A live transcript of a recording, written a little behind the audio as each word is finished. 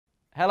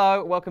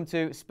Hello, welcome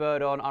to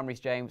Spurred On. I'm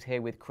Rhys James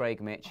here with Craig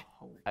Mitch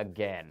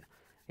again.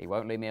 He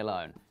won't leave me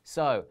alone.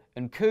 So,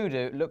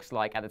 Nkudu looks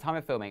like, at the time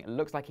of filming,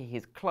 looks like he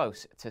is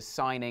close to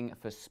signing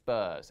for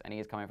Spurs, and he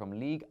is coming from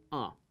Ligue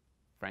 1.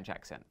 French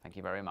accent. Thank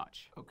you very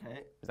much.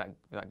 Okay. Is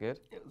that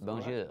good?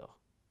 Bonjour. Right.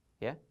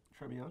 Yeah?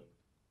 Très bien.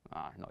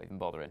 Not even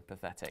bothering.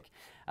 Pathetic.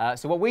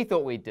 So what we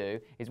thought we'd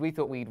do is we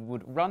thought we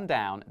would run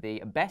down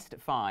the best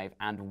 5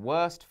 and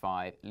worst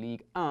 5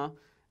 Ligue 1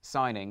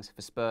 signings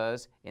for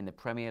Spurs in the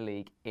Premier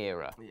League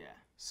era. Yeah.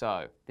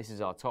 So this is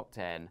our top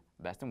 10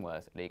 best and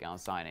worst Ligue 1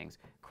 signings.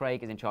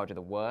 Craig is in charge of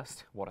the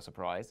worst. What a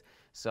surprise.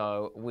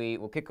 So we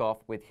will kick off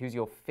with who's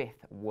your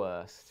 5th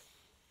worst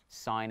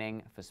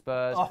signing for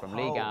Spurs from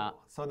Ligue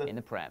 1 in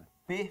the Prem.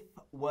 5th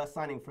worst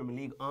signing from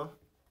Ligue 1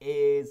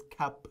 is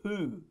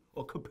Capoue,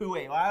 or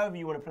Capoue, or however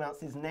you want to pronounce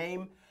his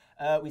name.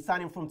 We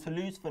signed him from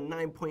Toulouse for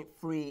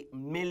 9.3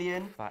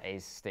 million. That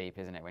is steep,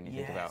 isn't it, when you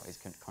think about his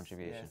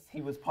contribution? Yes,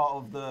 he was part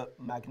of the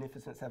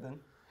Magnificent Seven.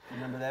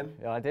 Remember them?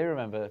 Yeah, I do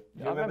remember.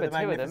 I remember the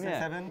 2 of them, Magnificent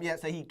Seven? Yeah,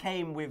 so he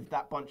came with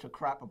that bunch of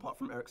crap, apart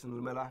from Eriksen and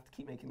Lamela. I have to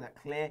keep making that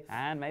clear.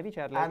 And maybe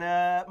Chadley.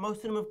 And most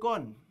of them have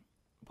gone,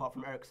 apart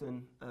from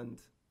Eriksen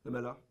and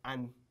Lamela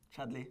and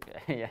Chadley.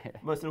 yeah.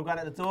 Most of them gone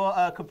at the door.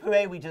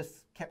 Capoue, we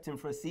just kept him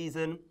for a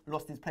season.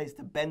 Lost his place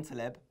to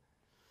Bentaleb.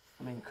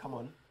 I mean, come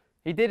on.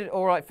 He did it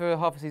all right for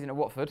half a season at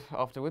Watford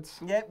afterwards.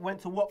 Yeah,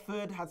 went to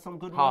Watford, had some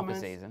good half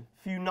moments. A season.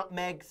 Few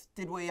nutmegs,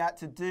 did what he had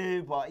to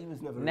do, but he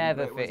was never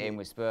Never really great, fit in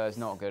with Spurs,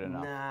 not good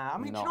enough. Nah, I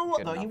mean, do you know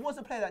what though? He was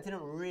a player that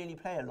didn't really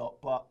play a lot,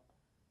 but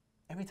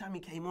every time he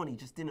came on, he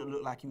just didn't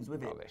look like he was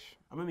with it.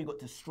 I remember he got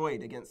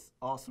destroyed against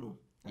Arsenal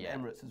at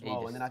Emirates as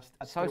well, and then I just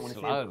so didn't want to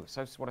see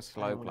him. What a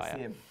slow player.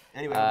 See him.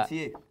 Anyway, on to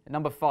you.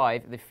 Number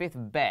 5, the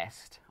 5th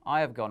best, I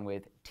have gone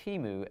with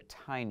Teemu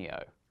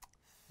Tainio.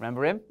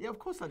 Remember him? Yeah, of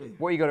course I do.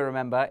 What you got to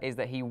remember is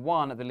that he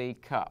won the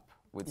League Cup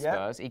with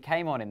Spurs. He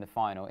came on in the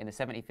final in the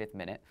 75th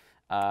minute,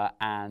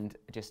 and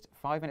just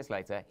 5 minutes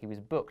later, he was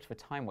booked for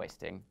time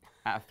wasting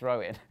at a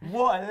throw-in.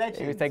 What a legend!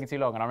 He was taking too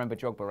long, and I remember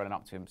Drogba running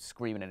up to him,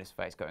 screaming in his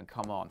face, going,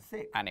 "Come on!"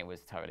 Sick. And it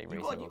was totally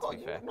reasonable. To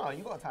be fair,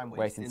 you got a time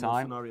wasting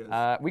time.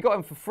 We got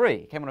him for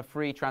free. He came on a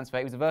free transfer.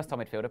 He was a versatile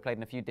midfielder, played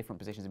in a few different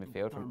positions in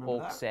midfield, from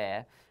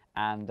Auxerre.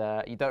 And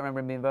you don't remember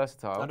him being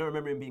versatile? I don't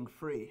remember him being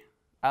free.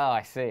 Oh,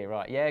 I see,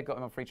 right. Yeah, got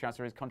him on free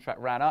transfer. His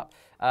contract ran up.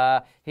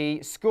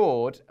 He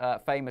scored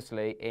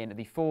famously in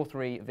the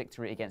 4-3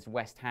 victory against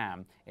West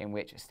Ham, in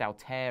which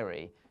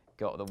Stalteri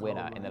got the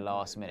winner in the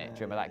last minute. Do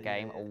you remember that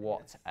game?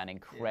 What an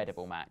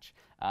incredible match.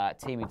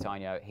 Teemu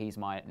Tainio, he's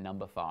my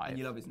number 5. And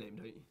you love his name,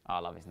 don't you? I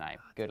love his name.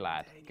 Good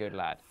lad, good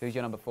lad. Who's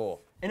your number 4?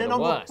 In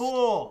number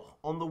 4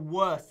 on the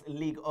worst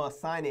Ligue 1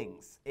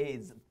 signings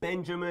is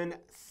Benjamin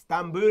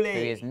Stambouli. Who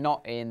is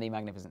not in the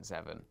Magnificent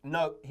Seven.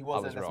 No, he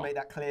wasn't. Let's make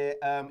that clear.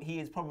 He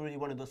is probably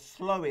one of the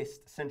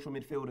slowest central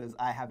midfielders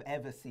I have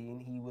ever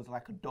seen. He was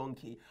like a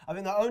donkey. I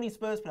think the only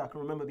Spurs player I can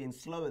remember being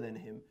slower than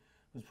him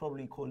was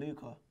probably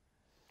Corluka.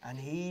 And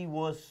he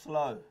was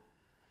slow.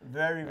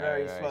 Very,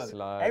 very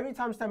slow. Every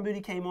time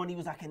Stambouli came on, he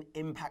was like an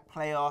impact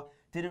player.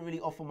 Didn't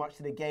really offer much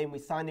to the game. We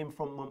signed him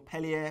from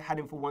Montpellier, had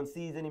him for 1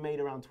 season. He made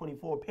around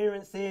 24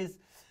 appearances.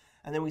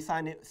 And then we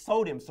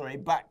sold him,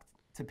 back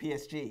to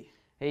PSG.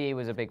 He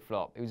was a big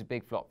flop. He was a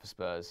big flop for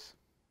Spurs.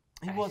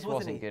 He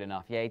wasn't good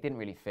enough. Yeah, he didn't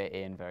really fit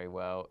in very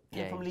well.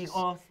 Came from Ligue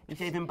 1, you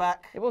gave him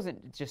back. It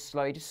wasn't just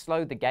slow. He just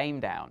slowed the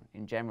game down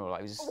in general. Like,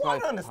 he was a slow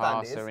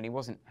passer, and he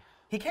wasn't.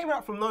 He came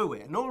out from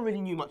nowhere. No one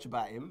really knew much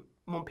about him.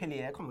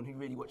 Montpellier, come on, who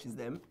really watches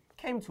them?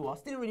 Came to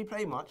us, didn't really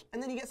play much,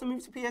 and then he gets a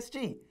move to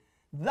PSG.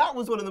 That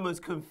was one of the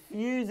most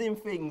confusing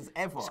things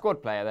ever.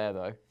 Squad player there,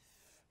 though.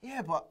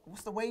 Yeah, but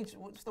what's the wage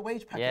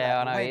packet?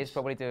 Yeah, I know, he's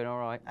probably doing all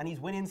right. And he's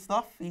winning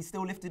stuff. He's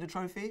still lifted a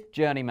trophy.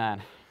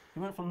 Journeyman. He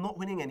went from not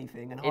winning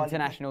anything and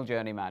international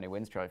journeyman who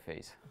wins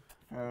trophies.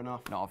 Fair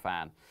enough. Not a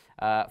fan.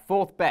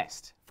 Fourth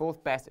best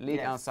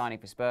Ligue 1 signing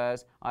for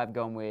Spurs. I've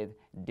gone with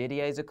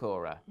Didier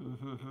Zokora.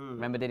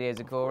 Remember Didier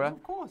Zokora?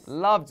 Of course.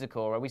 Loved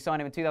Zokora. We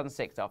signed him in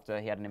 2006 after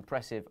he had an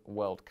impressive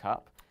World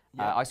Cup.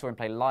 I saw him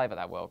play live at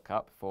that World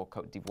Cup for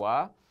Côte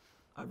d'Ivoire.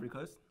 Ivory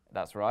Coast.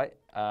 That's right.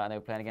 And they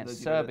were playing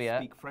against Serbia.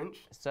 Speak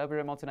French. Serbia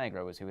and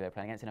Montenegro was who they were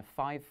playing against in a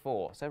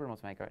 5-4. Serbia and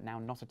Montenegro now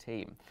not a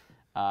team.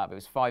 But it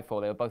was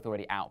 5-4. They were both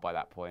already out by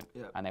that point,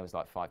 and there was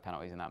like 5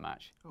 penalties in that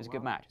match. It was a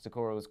good match.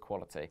 Zokora was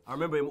quality. I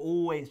remember him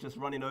always just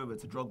running over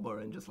to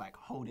Drogba and just like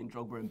holding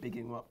Drogba and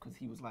bigging him up because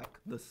he was like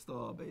the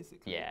star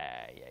basically.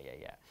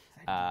 Yeah.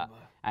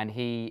 And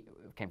he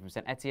came from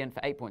St Etienne for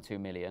 8.2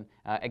 million.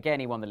 Again,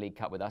 he won the League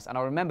Cup with us, and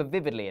I remember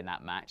vividly in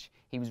that match,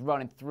 he was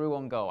running through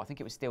on goal. I think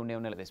it was still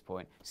 0-0 at this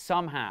point.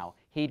 Somehow,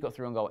 he'd got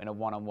through on goal in a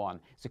 1-on-1.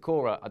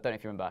 Zokora, I don't know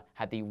if you remember,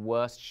 had the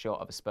worst shot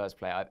of a Spurs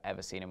player I've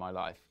ever seen in my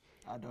life.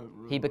 I don't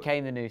remember. He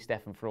became the new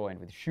Stefan Freund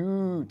with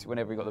shoot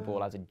whenever he got the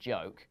ball as a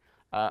joke.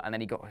 And then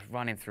he got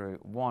running through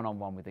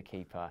 1-on-1 with the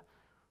keeper.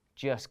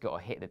 Just got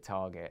to hit the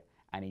target,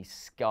 and he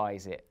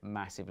skies it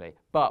massively.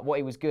 But what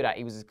he was good at,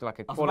 he was like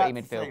a quality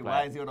midfield player.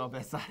 Why is he on our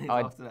best side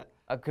after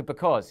that?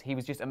 Because he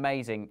was just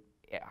amazing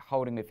at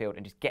holding midfield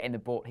and just getting the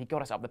ball. He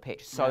got us up the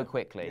pitch so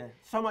quickly. Yeah.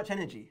 So much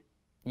energy.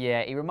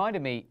 Yeah, he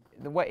reminded me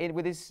the way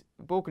with his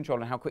ball control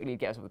and how quickly he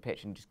gets off the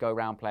pitch and just go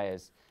around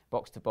players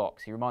box to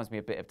box. He reminds me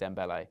a bit of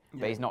Dembele,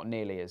 but he's not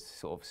nearly as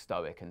sort of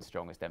stoic and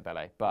strong as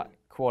Dembele. But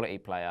quality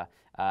player,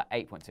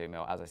 8.2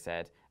 mil, as I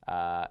said.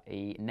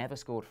 He never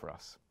scored for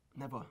us.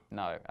 Never.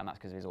 No, and that's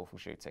because of his awful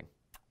shooting.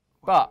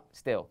 But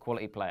still,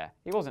 quality player.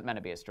 He wasn't meant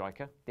to be a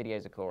striker. Didier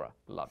Zakora,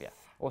 love you.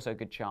 Also,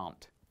 good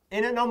chant.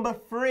 In at number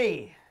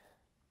 3,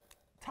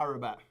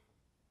 Tarabat.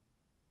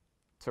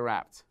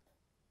 Tarapt.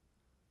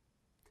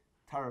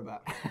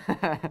 Tarabat.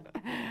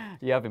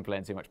 Yeah, I've been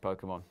playing too much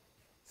Pokemon.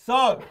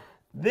 So,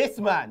 this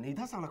man, he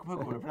does sound like a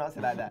Pokemon, I pronounce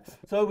it like that.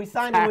 So we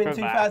signed him in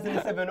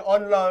 2007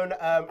 on loan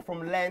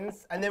from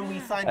Lens, and then we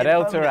signed him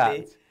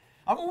permanently.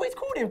 I've always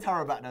called him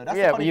Tarabat though, that's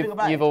the funny thing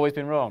about it. You've always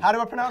been wrong. How do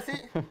I pronounce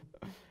it?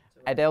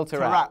 Adel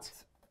Tarapt.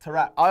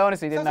 Tarapt. I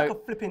honestly didn't know. Sounds like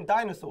a flipping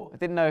dinosaur. I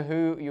didn't know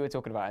who you were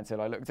talking about until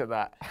I looked at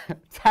that.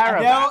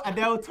 Tarabat.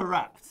 Adel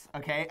Tarapt,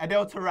 okay?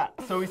 Adel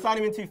Tarapt. So we signed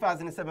him in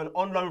 2007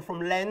 on loan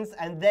from Lens,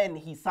 and then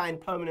he signed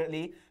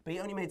permanently, but he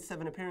only made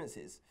 7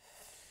 appearances.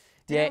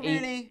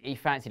 He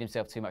fancied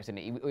himself too much, didn't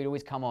he? He'd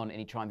always come on and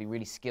he'd try and be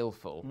really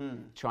skillful,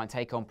 try and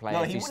take on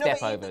players, do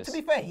step-overs. To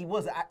be fair, he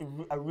was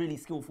a really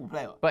skillful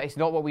player. But it's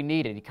not what we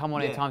needed. He'd come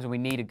on at times when we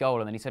needed goal,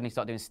 and then he'd suddenly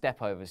start doing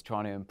step-overs,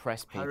 trying to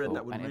impress people.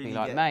 That would and really it'd be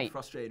like, get mate,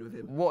 frustrated with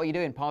him. What are you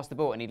doing? Pass the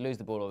ball. And he'd lose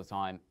the ball all the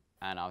time.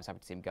 And I was happy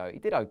to see him go. He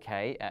did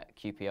okay at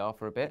QPR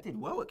for a bit. He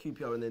did well at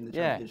QPR and then the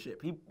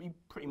Championship. He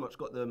pretty much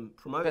got them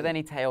promoted. But then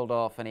he tailed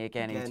off, and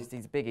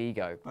he's a big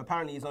ego. But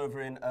apparently he's over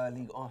in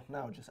Ligue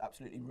now, just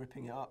absolutely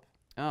ripping it up.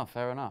 Oh,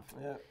 fair enough.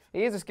 Yeah.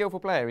 He is a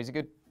skillful player. He's a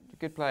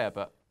good player,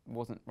 but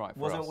wasn't right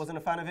for us. Wasn't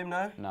a fan of him,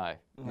 no? No,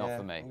 not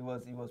for me.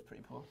 He was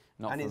pretty poor.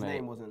 Not and for his me.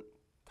 name wasn't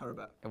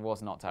Tarabat. It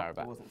was not Tarabat.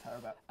 It wasn't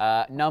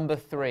Tarabat. Number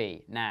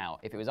 3. Now,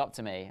 if it was up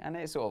to me, and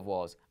it sort of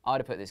was, I'd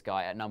have put this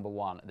guy at number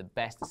 1, the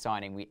best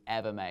signing we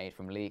ever made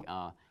from Ligue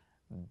 1.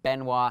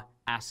 Benoit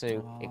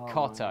Assou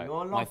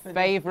Ikoto, my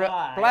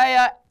favourite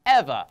player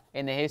ever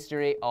in the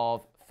history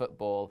of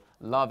football.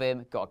 Love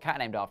him. Got a cat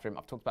named after him.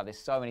 I've talked about this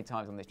so many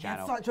times on this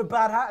channel. He had such a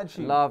bad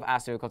attitude. Love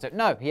Assou Ikoto.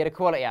 No, he had a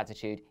quality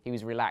attitude. He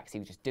was relaxed. He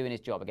was just doing his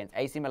job against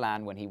AC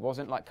Milan when he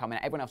wasn't like coming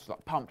out. Everyone else was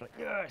like pumped, like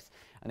yes.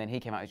 And then he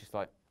came out, he was just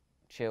like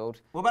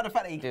chilled. What about the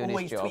fact that he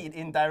always tweeted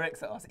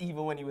indirects at us,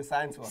 even when he was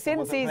signed to us?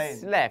 Since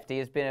he's left,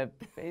 he's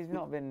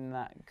not been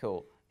that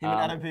cool. Him and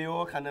Adam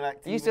Pior kind of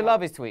like. I used to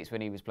love his tweets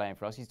when he was playing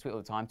for us. He used to tweet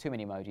all the time. Too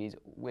many emojis,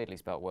 weirdly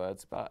spelt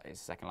words, but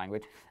it's a second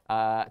language.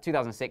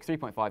 2006,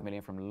 3.5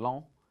 million from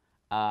Lens.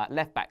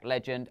 Left back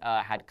legend,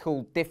 had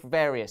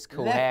various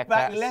cool haircuts. Left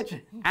back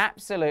legend.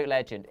 Absolute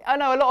legend. I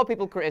know a lot of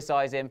people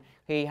criticise him.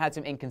 He had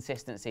some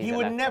inconsistencies. He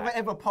would never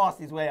ever pass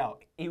his way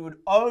out. He would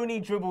only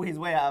dribble his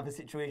way out of a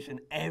situation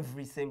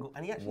every single.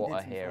 And he actually did.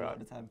 What a hero! At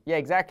the time. Yeah,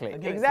 exactly.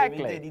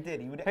 Exactly. He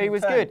did. He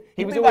was good.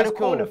 He was always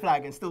cool. Corner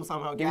flag and still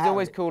somehow. He was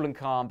always cool and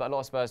calm. But a lot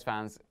of Spurs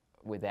fans,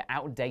 with their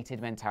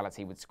outdated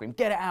mentality, would scream,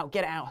 "Get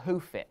it out,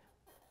 hoof it."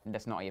 And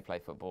that's not how you play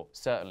football.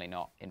 Certainly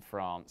not in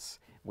France,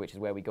 which is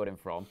where we got him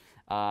from.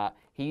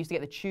 He used to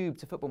get the tube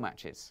to football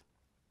matches.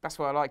 That's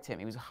why I liked him.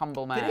 He was a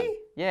humble man. Did he?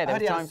 Yeah,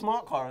 he had a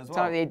smart car as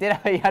well. He did.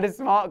 He had a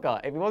smart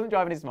car. If he wasn't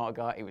driving his smart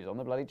car, he was on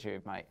the bloody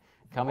tube, mate.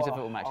 Coming to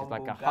football matches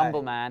like a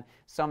humble man.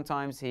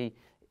 Sometimes he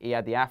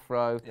had the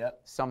afro.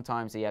 Yep.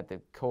 Sometimes he had the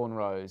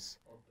cornrows.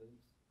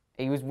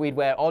 We'd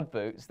wear odd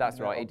boots. That's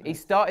right. He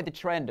started the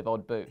trend of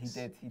odd boots.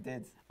 He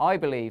did. I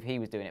believe he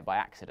was doing it by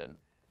accident,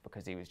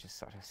 because he was just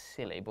such a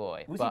silly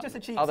boy. Was he just a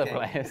cheapskate? Other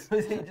players.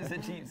 Was he just a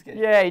cheapskate?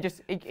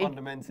 Yeah,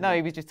 fundamentally. No,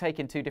 he was just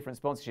taking 2 different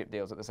sponsorship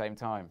deals at the same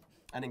time.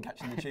 And then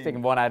catching the tube.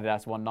 Taking one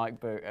Adidas, one Nike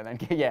boot, and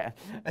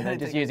then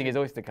just using his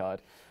Oyster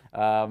card.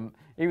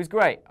 He was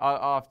great.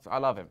 I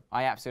love him.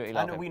 I absolutely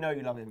love him. We know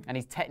you love him. And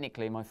he's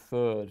technically my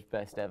 3rd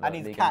best ever. And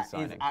his cat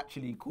is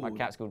actually cool. My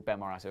cat's called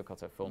Benoit Assou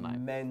Ikoto, full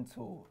name.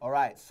 Mental. All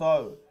right,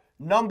 so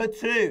number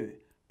 2,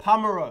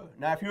 Pamero.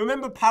 Now, if you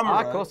remember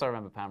Pamero. Of course I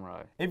remember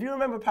Pamero. If you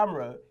remember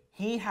Pamero,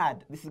 he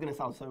had, this is going to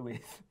sound so weird,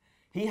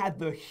 he had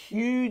the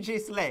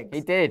hugest legs.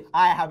 He did.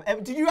 I have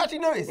ever, did you actually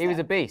notice He was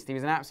a beast. He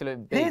was an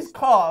absolute beast. His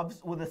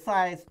calves were the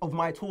size of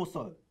my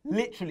torso.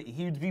 Literally.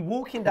 He would be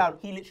walking down,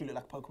 he literally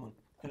looked like a Pokemon.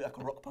 He looked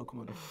like a rock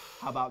Pokemon.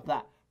 How about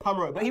that?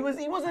 Pamero. But he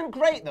wasn't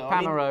great though.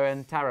 Pamero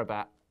and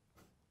Tarabat.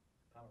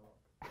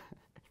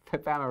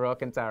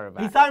 Pamarok and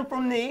Tarabat. He signed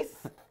from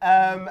Nice,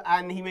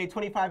 and he made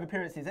 25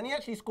 appearances, and he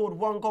actually scored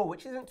 1 goal,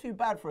 which isn't too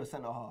bad for a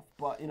centre-half.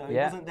 But, you know, he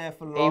wasn't there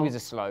for long. He was a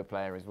slow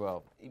player as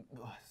well.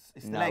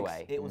 It's the legs.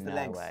 It was the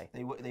legs.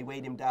 They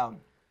weighed him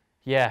down.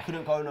 Yeah.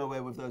 Couldn't go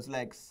nowhere with those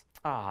legs.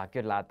 Ah,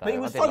 good lad, though. But he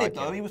was solid,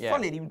 though. He was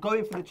solid. He would go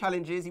in for the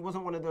challenges. He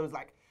wasn't one of those,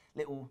 like,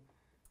 little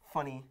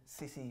funny,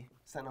 sissy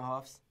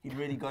centre-halves. He'd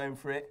really go in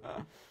for it.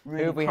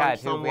 Really Who have we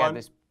had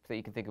this that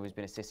you can think of who's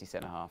been a sissy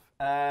centre-half?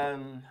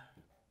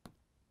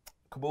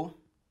 Kabul.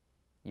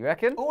 You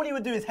reckon? All he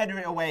would do is header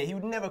it away. He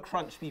would never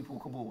crunch people,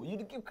 Kabul.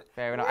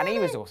 Fair enough. And he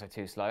was also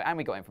too slow. And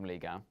we got him from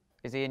Ligue 1.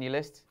 Is he in your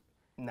list?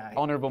 No.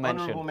 Honourable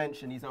mention. Honourable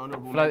mention. He's an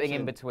honourable mention. Floating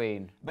in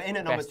between. But in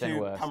at number 2,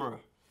 Pamero.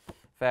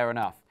 Fair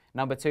enough.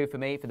 Number 2 for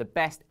me, for the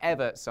best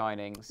ever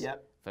signings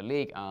for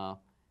Ligue 1,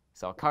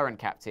 it's our current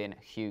captain,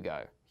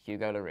 Hugo.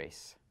 Hugo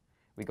Lloris.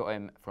 We got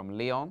him from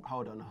Lyon.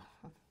 Hold on.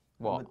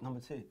 What? Number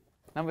 2.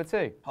 Number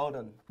 2. Hold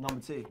on. Number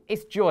 2.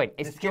 It's joint.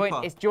 It's joint.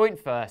 It's joint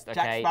first. Okay.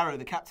 Jack Sparrow,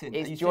 the captain.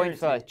 It's joint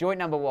first. Joint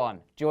number 1.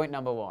 Joint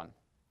number 1.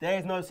 There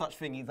is no such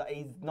thing. He's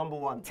number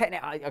 1.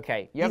 Technically,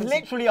 okay. He's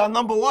literally our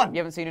number 1. You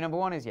haven't seen who number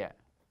 1 is yet.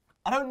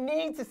 I don't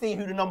need to see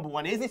who the number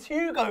 1 is. It's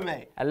Hugo,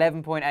 mate.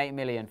 11.8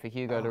 million for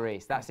Hugo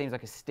Lloris. That seems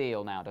like a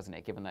steal now, doesn't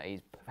it? Given that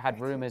he's had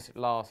rumours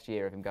last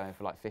year of him going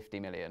for like 50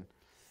 million.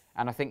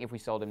 And I think if we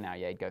sold him now,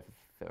 yeah, he'd go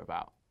for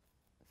about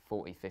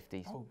 40,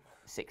 50,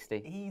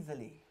 60.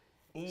 Easily.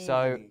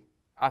 So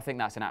I think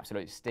that's an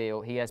absolute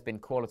steal. He has been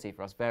quality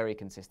for us, very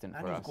consistent for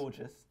us. And he's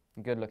gorgeous.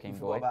 Good-looking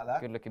boy. About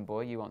that? Good-looking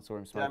boy. You once saw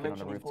him smoking on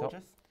the rooftop.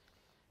 Gorgeous?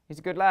 He's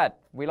a good lad.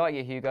 We like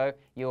you, Hugo.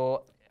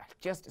 You're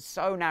just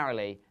so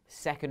narrowly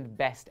second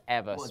best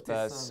ever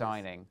Spurs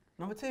signing.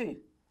 Number 2.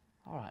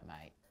 All right,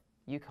 mate.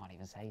 You can't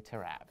even say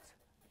Tarapt.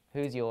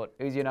 Who's your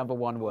number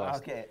 1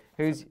 worst? Okay.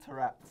 Who's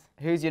Tarapt?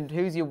 Who's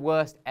your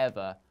worst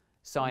ever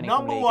signing?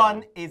 Number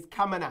 1 is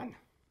Kamanan.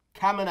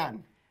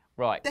 Kamanan.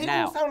 Right. They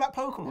now, all sound like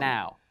Pokemon.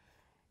 Now,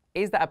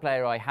 is that a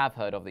player I have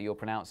heard of that you're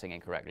pronouncing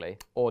incorrectly,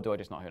 or do I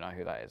just not know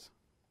who that is?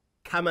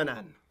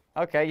 Kamanan.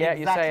 Okay, yeah,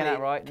 You're saying that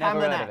right.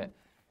 Never heard of it.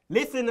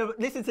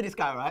 Listen to this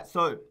guy, right?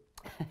 So,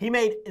 he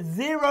made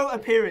 0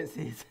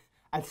 appearances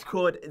and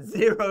scored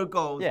 0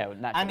 goals. Yeah,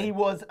 naturally. And he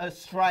was a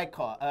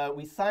striker.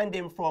 We signed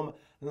him from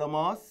Le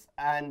Mans,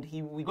 and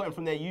we got him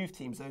from their youth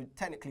team. So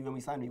technically, when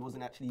we signed him, he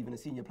wasn't actually even a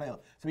senior player.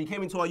 So he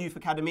came into our youth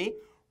academy,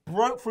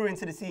 broke through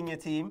into the senior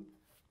team,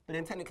 but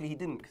then technically he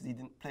didn't because he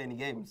didn't play any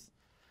games.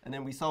 And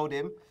then we sold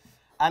him.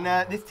 And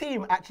this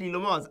team, actually, Le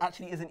Mans,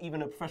 actually isn't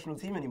even a professional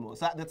team anymore.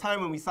 So at the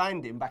time when we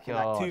signed him, back in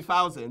like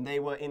 2000, they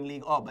were in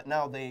Ligue 1, but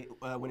now they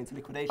went into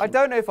liquidation. I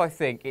don't know if I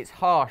think it's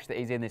harsh that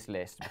he's in this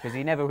list, because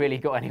he never really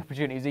got any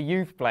opportunity. He's a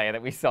youth player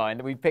that we signed,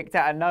 that we picked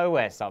out of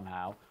nowhere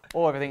somehow.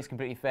 Or if I think it's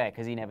completely fair,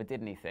 because he never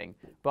did anything.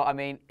 But I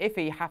mean, if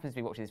he happens to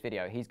be watching this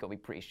video, he's got to be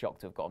pretty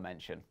shocked to have got a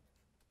mention.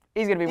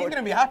 He's going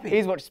to be happy.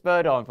 He's watched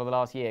Spurs on for the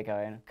last year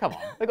going, come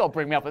on, they've got to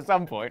bring me up at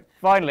some point.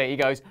 Finally, he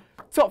goes,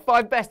 top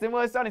 5 best and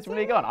worst signings from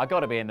Ligue 1. I've got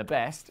to be in the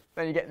best.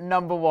 Then you get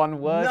number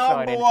 1 worst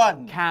signing. Number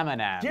 1.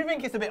 Kamanan. Do you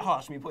think it's a bit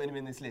harsh me putting him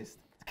in this list?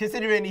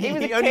 Considering he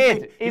was a only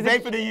kid. He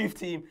played for the youth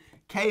team,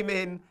 came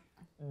in,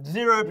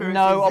 0 appearances,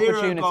 no 0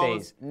 opportunities,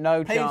 goals,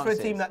 no playing chances.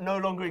 for a team that no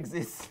longer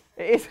exists.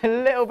 It is a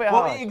little bit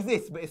harsh. Well, it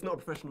exists, but it's not a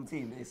professional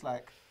team. It's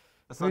like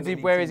a Sunday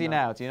league Where team is he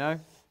now? Do you know?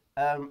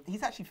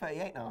 He's actually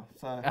 38 now.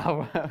 So.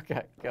 Oh,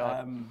 okay.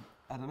 God.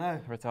 I don't know.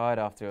 Retired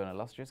after an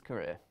illustrious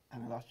career.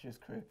 An illustrious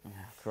career. Oh,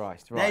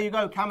 Christ, right. There you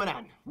go,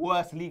 Kamanan.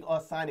 Worst Ligue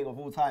 1 signing of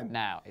all time.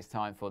 Now, it's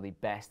time for the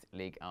best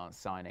Ligue 1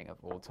 signing of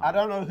all time. I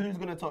don't know who's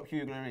going to top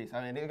Hugo Lloris.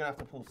 I mean, they're going to have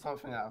to pull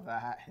something out of their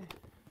hat here.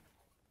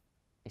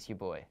 It's your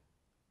boy,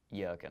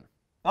 Jurgen.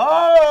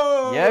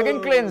 Oh!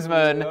 Jurgen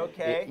Klinsmann.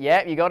 Okay.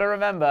 Yep, you got to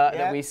remember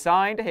that we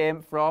signed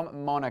him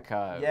from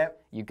Monaco.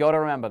 Yep. You got to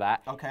remember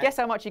that. Okay. Guess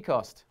how much he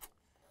cost?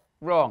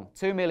 Wrong.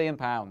 £2 million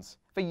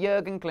for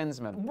Jurgen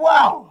Klinsmann.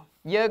 Wow!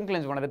 Jurgen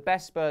Klinsmann, one of the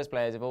best Spurs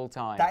players of all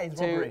time. That is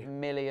robbery. £2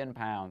 million.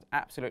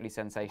 Absolutely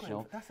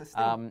sensational. That's a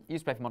steal.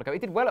 Used to play for Monaco. He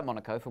did well at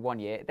Monaco for 1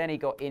 year. Then he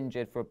got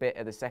injured for a bit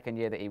of the second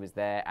year that he was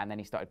there, and then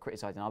he started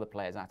criticising other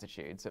players'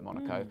 attitudes at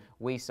Monaco.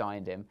 We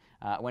signed him.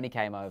 When he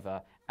came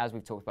over, as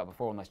we've talked about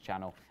before on this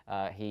channel,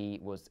 he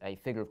was a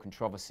figure of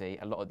controversy.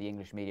 A lot of the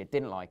English media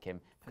didn't like him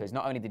because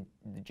not only did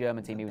the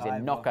German team he was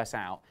in knock us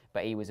out,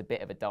 but he was a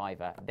bit of a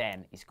diver.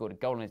 Then he scored a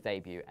goal in his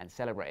debut and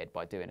celebrated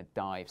by doing a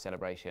dive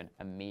celebration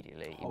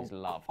immediately. He was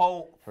loved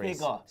for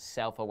his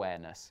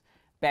self-awareness.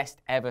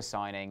 Best ever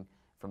signing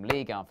from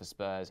Ligue 1 for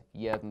Spurs,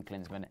 Jurgen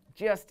Klinsmann,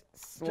 just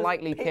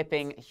slightly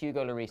pipping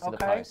Hugo Lloris to the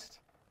post.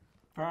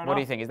 Fair enough. What do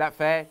you think? Is that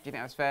fair? Do you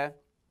think that's fair?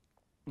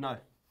 No.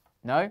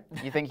 No?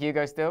 You think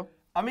Hugo still?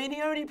 I mean,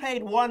 he only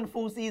played 1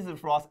 full season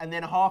for us and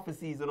then half a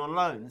season on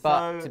loan.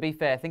 But to be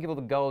fair, think of all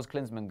the goals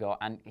Klinsmann got,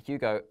 and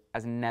Hugo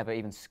has never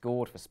even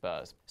scored for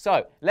Spurs.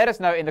 So let us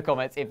know in the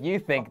comments if you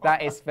think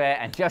that is fair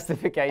and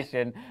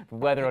justification for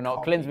whether or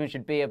not Klinsmann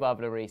should be above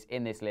Lloris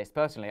in this list.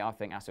 Personally, I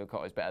think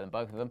Assou-Ekotto is better than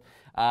both of them.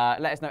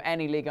 Let us know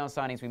any Ligue 1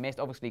 signings we missed.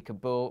 Obviously,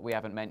 Kabul we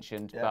haven't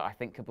mentioned, but I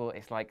think Kabul,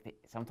 it's like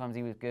sometimes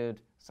he was good,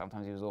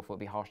 sometimes he was awful. It'd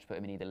be harsh to put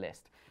him in either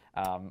list.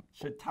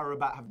 Should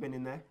Tarabat have been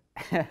in there?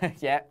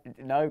 Yeah,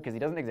 no, because he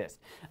doesn't exist.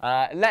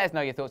 Let us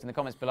know your thoughts in the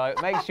comments below.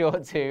 Make sure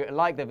to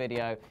like the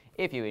video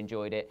if you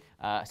enjoyed it,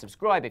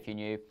 subscribe if you're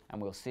new, and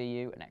we'll see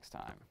you next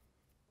time.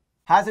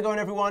 How's it going,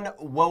 everyone?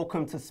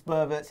 Welcome to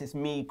Spurverts. It's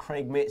me,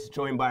 Craig Mitz,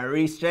 joined by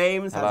Rhys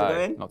James. Hello. How's it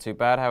going? Not too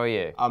bad. How are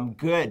you? I'm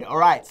good. All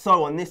right,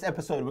 so on this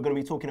episode, we're going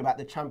to be talking about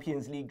the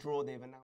Champions League draw they've announced.